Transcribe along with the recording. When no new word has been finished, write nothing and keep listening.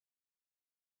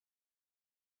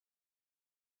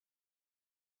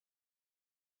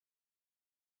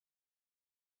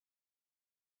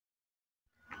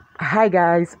Hi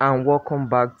guys, and welcome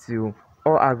back to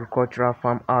All Agricultural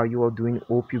Farm. How are you all doing?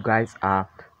 Hope you guys are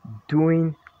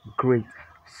doing great.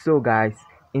 So guys,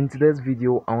 in today's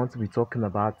video I want to be talking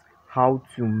about how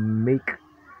to make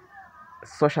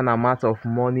such an amount of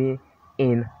money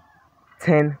in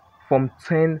 10 from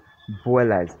 10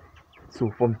 boilers.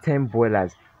 So from 10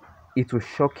 boilers, it will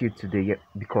shock you today,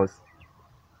 because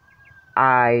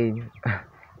I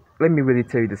let me really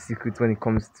tell you the secret when it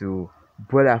comes to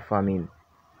broiler farming.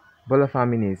 Broiler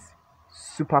farming is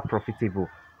super profitable.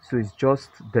 So it's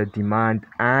just the demand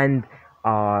and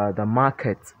the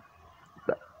market.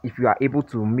 If you are able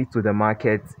to meet to the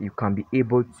market, you can be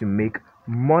able to make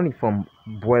money from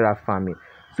broiler farming.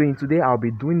 So in today I'll be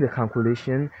doing the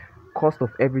calculation, cost of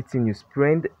everything you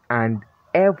spend and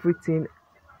everything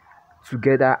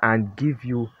together, and give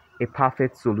you a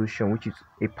perfect solution, which is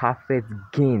a perfect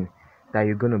gain that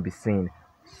you're going to be seeing.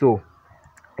 So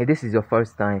if this is your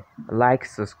first time, like,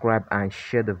 subscribe, and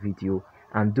share the video.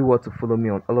 And do what to follow me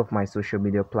on all of my social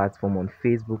media platforms on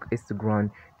Facebook, Instagram,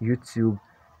 YouTube,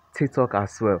 TikTok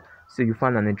as well. So you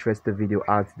find an interesting video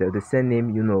out there. The same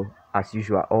name, as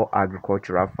usual, All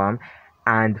Agricultural Farm.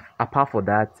 And apart from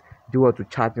that, do what to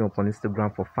chat me up on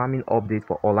Instagram for farming updates,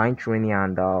 for online training,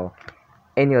 and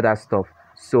any other stuff.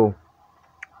 So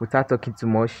without talking too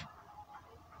much,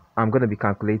 I'm gonna be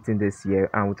calculating this year,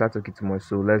 and without talking too much,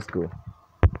 so let's go.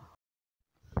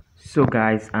 So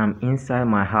guys, I'm inside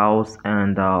my house,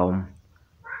 and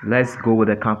let's go with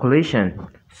the calculation.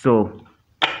 So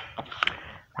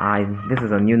I this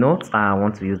is a new note. I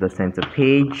want to use the center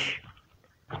page.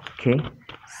 Okay,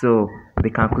 so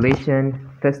the calculation,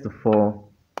 first of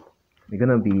all, we're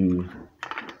gonna be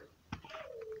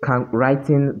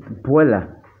writing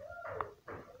boiler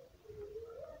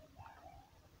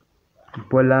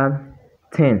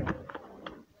 10,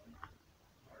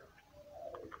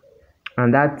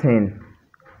 and that 10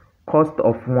 cost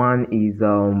of one is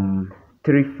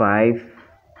 35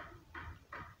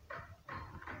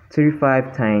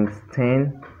 times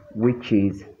 10, which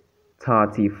is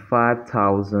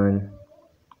 35,000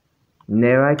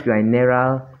 naira. If you are in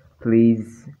naira,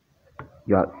 please,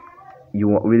 you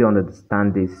really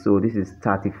understand this. So this is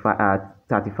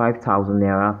 35,000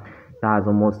 naira. That's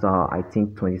almost I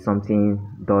think 20 something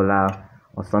dollar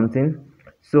or something.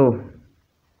 So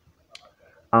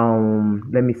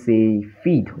let me say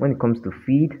feed. When it comes to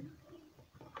feed,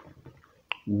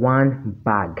 one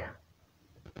bag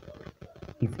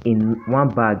is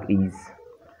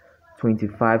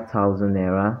 25,000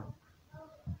 naira.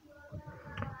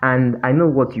 And I know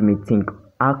what you may think: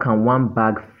 how can one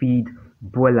bag feed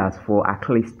broilers for at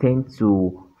least 10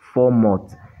 to 4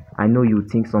 months? I know you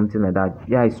think something like that.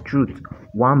 Yeah, it's truth.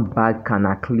 One bag can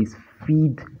at least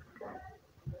feed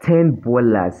 10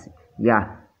 broilers.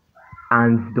 Yeah,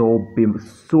 and they'll be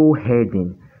so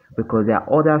heading, because there are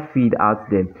other feed out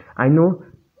there. I know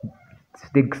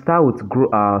they start with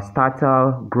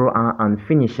starter, grower, and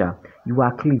finisher. You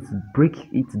at least break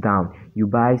it down. You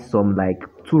buy some like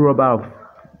 2 rubber of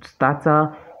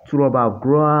starter, 2 rubber of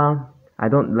grower. I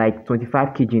don't like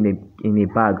 25 kg in a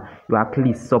bag. You at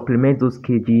least supplement those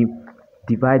kg,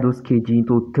 divide those kg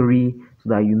into 3, so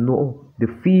that you know the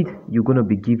feed you're gonna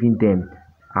be giving them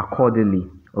accordingly.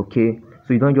 Okay,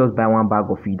 so you don't just buy one bag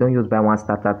of feed. You don't just buy one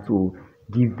starter to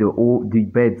give the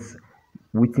birds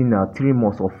within 3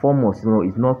 months or 4 months.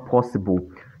 It's not possible.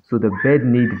 So the bird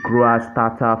need grower,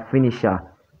 starter, finisher.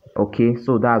 Okay,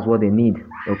 so that's what they need.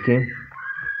 Okay,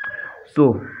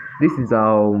 so this is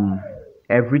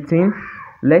everything.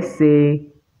 Let's say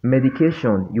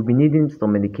medication. You'll be needing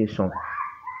some medication.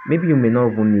 Maybe you may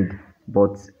not even need,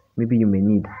 but maybe you may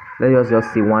need. Let's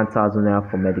just say 1,000 naira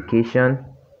for medication.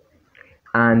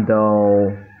 And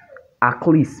at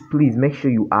least, please make sure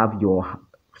you have your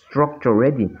structure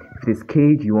ready. If it is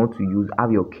cage you want to use,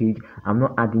 have your cage. I'm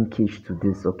not adding cage to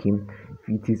this. Okay, if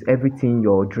it is everything,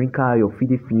 your drinker, your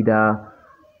feeder,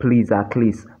 please at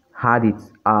least add it.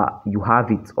 You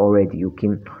have it already. Okay,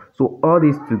 so all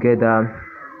this together,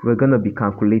 we're gonna be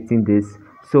calculating this.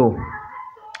 So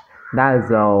that's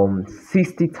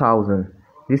 60,000.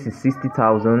 This is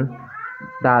 60,000.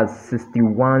 That's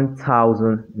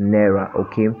 61,000 naira.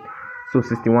 Okay, so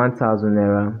 61,000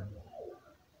 naira.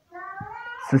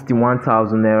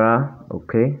 61,000 naira.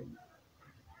 Okay,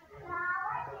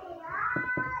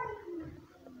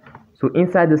 so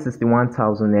inside the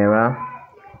 61,000 naira,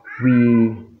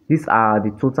 these are the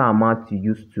total amount you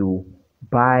use to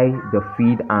buy the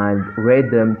feed and rear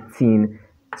them tin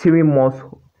 3 months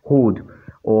old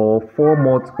or 4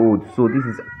 months old. So this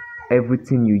is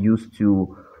everything you use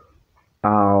to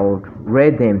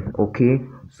rear them. Okay,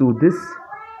 so this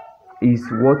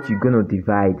is what you're gonna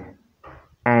divide,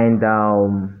 and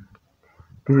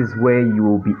This is where you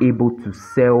will be able to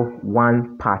sell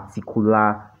one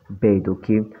particular bed.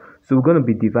 Okay, so we're going to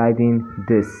be dividing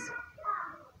this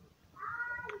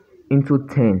into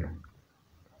 10.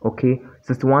 Okay,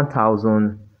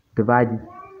 61,000 divided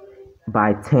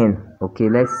by 10. Okay,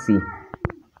 let's see.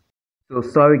 So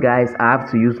sorry guys, I have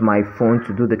to use my phone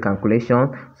to do the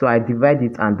calculation. So I divide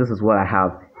it and this is what I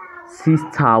have.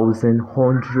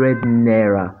 6,100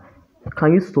 naira.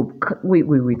 Can you stop? Wait,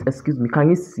 excuse me. Can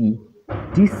you see?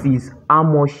 This is how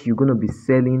much you're gonna be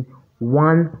selling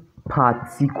one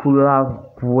particular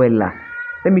broiler.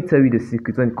 Let me tell you the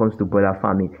secret when it comes to broiler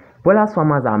farming. Broiler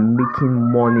farmers are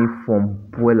making money from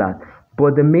broilers,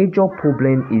 but the major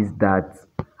problem is that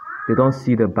they don't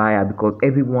see the buyer because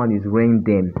everyone is rearing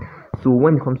them. So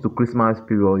when it comes to Christmas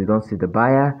period, you don't see the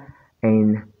buyer,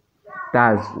 and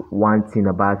that's one thing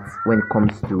about when it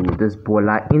comes to this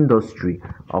broiler industry.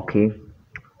 Okay,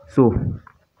 so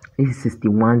this is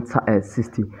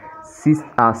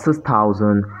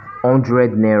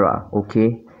 6,100 naira.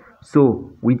 Okay, so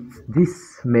with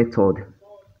this method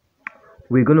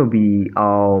we're gonna be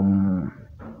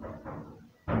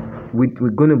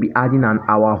we're gonna be adding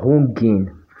our own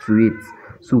gain to it.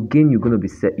 So gain you're gonna be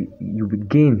set, you will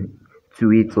gain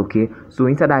to it. Okay, so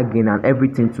inside that gain and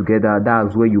everything together,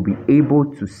 that's where you'll be able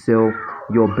to sell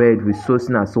your bed with such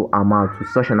and so amount, with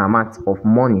such an amount of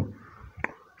money.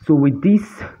 So with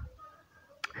this,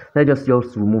 let's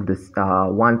just remove this the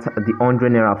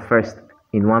 100 naira first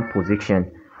in one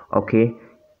position. Okay,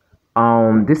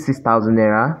 this 6,000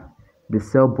 naira, the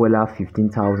sell boiler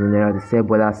 15,000 naira, the sell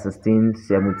boiler 16,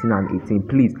 17 and 18.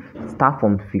 Please start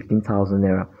from 15,000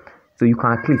 naira. So you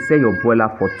can actually sell your boiler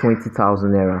for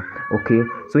 20,000 naira. Okay,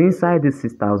 so inside this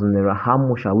 6,000 naira, how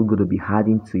much are we going to be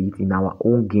adding to it in our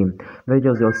own game? Let's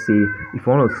just say if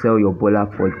you want to sell your boiler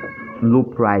for a low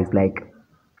price, like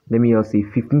let me just say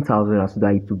 15,000 naira, so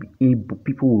that it will be able,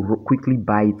 people will quickly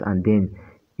buy it and then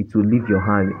it will leave your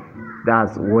hand.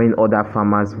 That's when other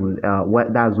farmers will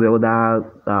that's where other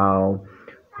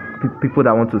people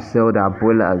that want to sell their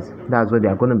broilers, that's where they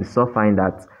are going to be suffering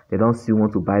that they don't still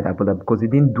want to buy that broiler because they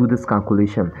didn't do this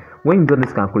calculation. When you do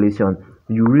this calculation,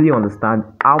 you really understand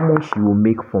how much you will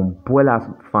make from broiler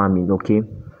farming. Okay,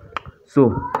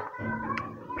 so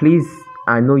please,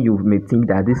 I know you may think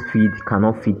that this feed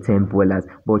cannot feed 10 broilers,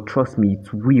 but trust me,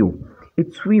 it will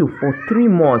for 3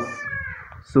 months.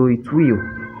 So it will.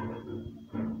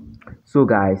 So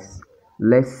guys,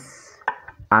 let's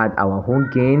add our own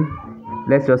gain.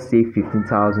 Let's just say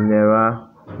 15,000 naira,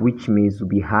 which means we'll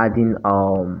be adding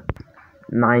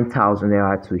 9,000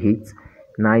 naira to it.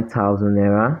 9,000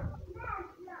 naira.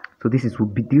 So this will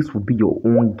be your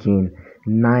own gain.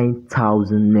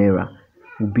 9,000 naira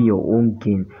will be your own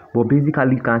gain. But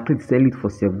basically, you can actually sell it for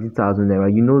 17,000 naira.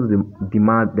 You know the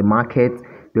demand, the market,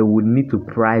 they would need to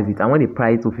price it, and when they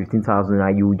price it to 15,000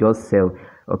 naira, you will just sell.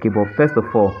 Okay, but first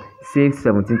of all, save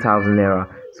 17,000 naira.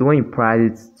 So when you price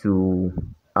it to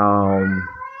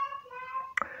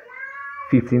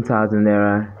 15,000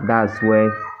 naira, that's where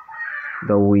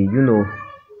the way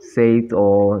say it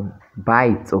or buy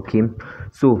it. Okay,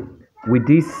 so with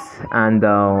this and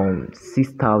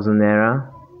 6,000 naira,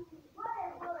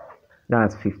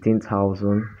 that's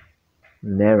 15,000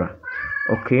 naira.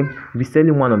 Okay, we're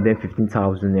selling one of them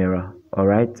 15,000 naira. All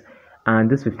right, and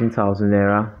this 15,000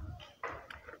 naira,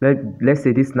 let's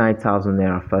say this 9,000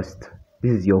 naira first.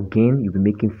 This is your gain you'll be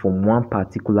making from one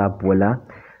particular broiler.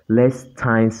 Let's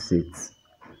times it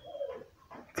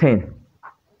 10.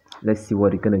 Let's see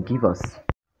what it's gonna give us.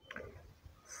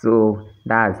 So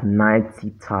that's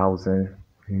 90,000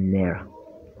 naira.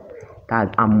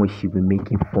 That's how much you'll be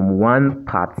making from one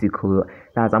particular.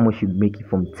 That's how much you'll be making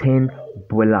from 10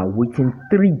 broiler within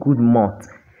 3 good months.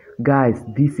 Guys,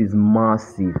 this is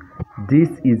massive. This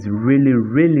is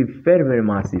really very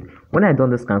massive. When I done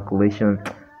this calculation,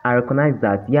 I recognize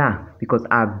that, yeah, because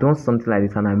I've done something like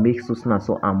this and I make such an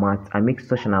amount. I make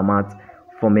such an amount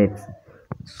from it.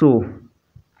 So,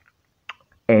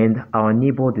 and our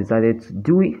neighbor decided to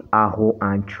do it at home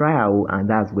and try out, and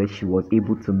that's where she was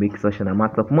able to make such an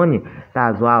amount of money.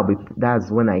 That's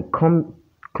when I come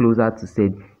closer to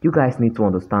say, you guys need to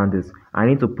understand this. I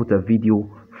need to put a video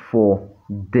for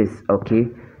this. Okay,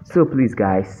 so please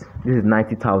guys, this is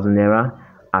 90,000 naira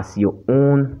as your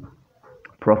own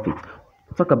profit.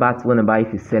 Talk about whenever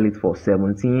if you sell it for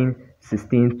 17,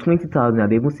 16, 20,000 naira,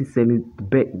 they even see selling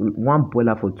one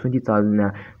broiler for 20,000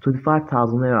 naira,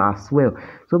 25,000 naira as well.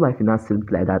 So by if you not sell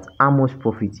it like that, how much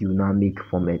profit you now make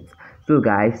from it? So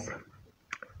guys,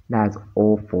 that's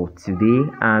all for today,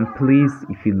 and please,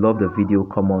 if you love the video,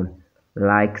 come on,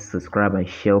 like, subscribe and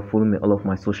share. Follow me all of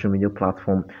my social media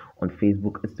platforms on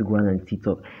Facebook, Instagram and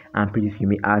TikTok. And please, if you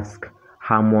may ask,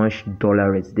 how much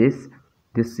dollar is this.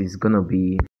 This is gonna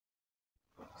be,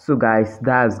 so guys,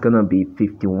 that's gonna be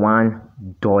 $51.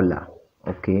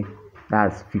 Okay,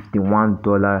 that's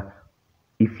 $51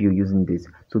 if you're using this.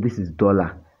 So this is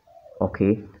dollar.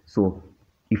 Okay, so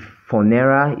if for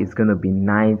naira it's gonna be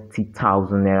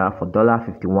 90,000 naira. For dollar,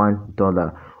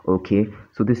 $51. Okay,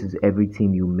 so this is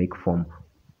everything you make from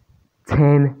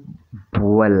 10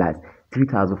 broilers.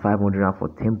 3,500 for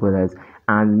 10 broilers.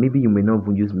 And maybe you may not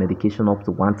even use medication up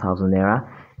to 1,000 naira.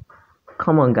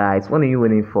 Come on guys, what are you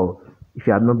waiting for? If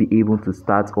you have not been able to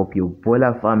start up your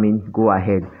broiler farming, go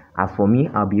ahead. As for me,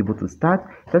 I'll be able to start.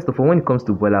 First of all, when it comes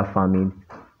to broiler farming,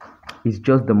 it's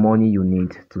just the money you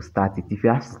need to start it. If you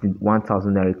have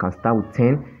 1,000 naira, you can start with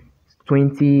 10,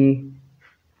 20,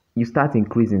 you start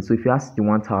increasing. So if you have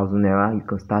 1,000 naira, you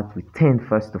can start with 10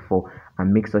 first of all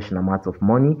and make such an amount of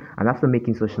money. And after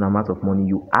making such an amount of money,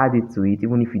 you add it to it.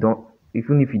 Even if you don't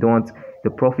want the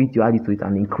profit, you add it to it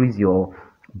and increase your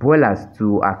broilers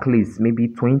to at least maybe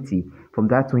 20. From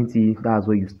that 20, that's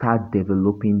where you start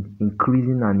developing,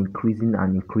 increasing and increasing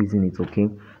and increasing it. Okay,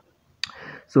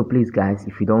 so please guys,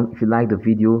 if you like the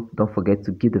video, don't forget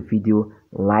to give the video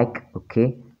like.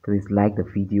 Okay, please like the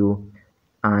video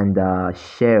and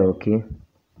share. Okay,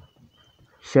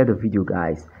 share the video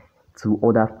guys to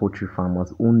other poultry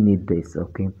farmers who need this.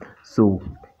 Okay, so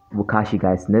we'll catch you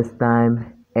guys next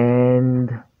time, and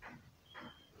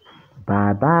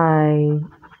bye bye.